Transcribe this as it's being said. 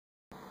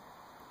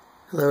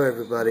Hello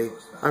everybody,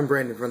 I'm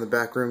Brandon from the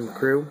Backroom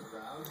Crew,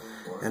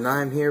 and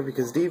I'm here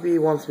because DB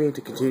wants me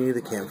to continue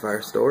the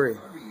Campfire story.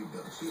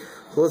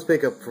 So let's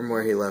pick up from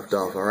where he left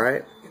off,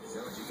 alright?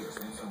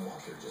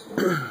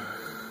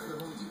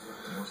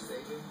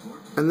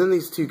 And then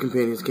these two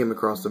companions came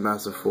across a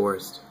massive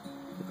forest.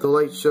 The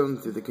light shone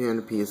through the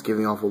canopies,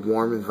 giving off a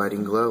warm,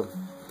 inviting glow.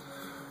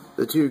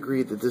 The two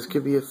agreed that this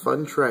could be a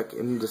fun trek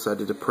and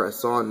decided to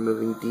press on,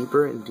 moving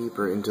deeper and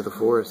deeper into the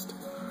forest.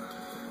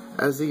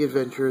 As the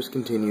adventurers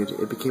continued,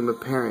 it became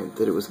apparent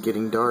that it was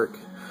getting dark.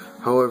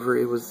 However,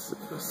 it was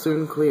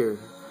soon clear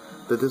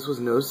that this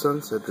was no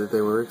sunset that they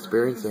were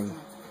experiencing.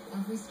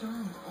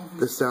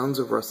 The sounds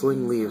of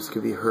rustling leaves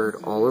could be heard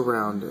all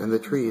around, and the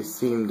trees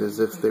seemed as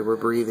if they were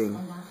breathing.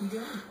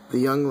 The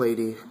young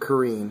lady,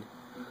 Corinne,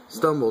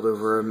 stumbled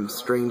over a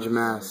strange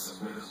mass,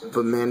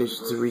 but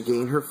managed to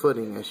regain her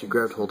footing as she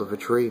grabbed hold of a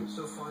tree.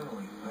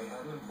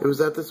 It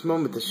was at this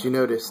moment that she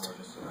noticed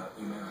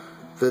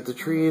that the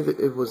tree,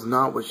 it was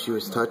not what she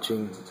was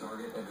touching.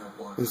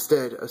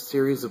 Instead, a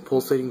series of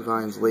pulsating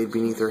vines lay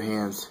beneath her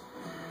hands.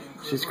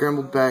 She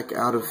scrambled back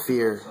out of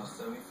fear,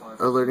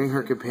 alerting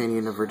her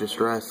companion of her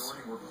distress.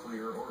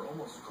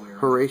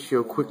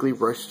 Horatio quickly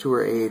rushed to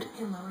her aid.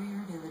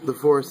 The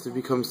forest had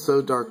become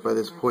so dark by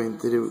this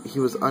point that he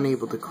was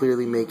unable to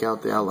clearly make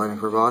out the outline of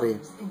her body.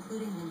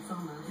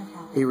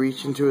 He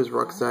reached into his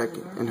rucksack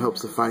in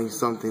hopes of finding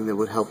something that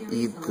would help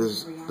ease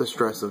the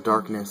stress of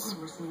darkness.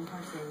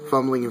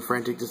 Fumbling in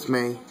frantic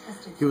dismay,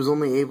 he was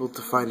only able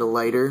to find a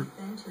lighter,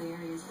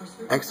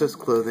 excess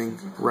clothing,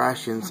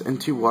 rations, and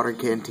 2 water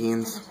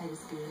canteens.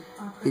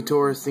 He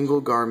tore a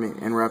single garment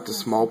and wrapped a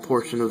small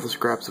portion of the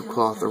scraps of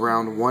cloth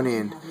around one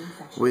end,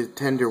 with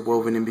tinder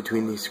woven in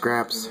between these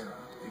scraps.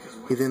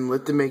 He then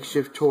lit the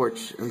makeshift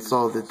torch and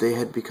saw that they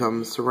had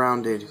become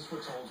surrounded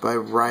by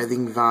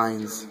writhing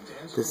vines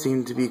that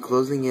seemed to be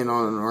closing in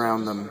on and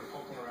around them.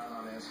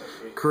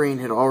 Corinne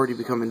had already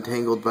become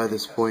entangled by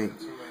this point,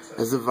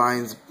 as the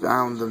vines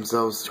bound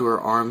themselves to her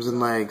arms and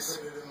legs.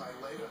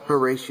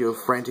 Horatio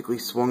frantically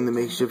swung the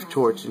makeshift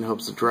torch in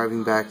hopes of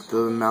driving back the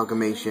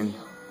amalgamation.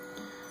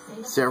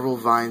 Several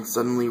vines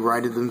suddenly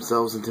righted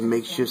themselves into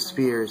makeshift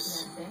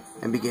spears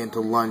and began to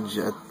lunge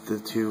at the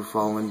 2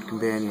 fallen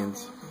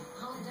companions.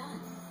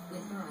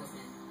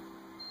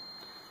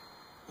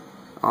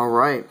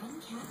 Alright,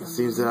 it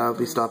seems that I'll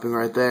be stopping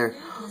right there.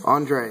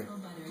 Andre,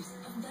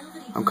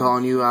 I'm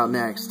calling you out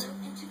next.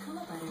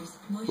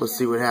 Let's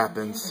see what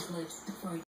happens.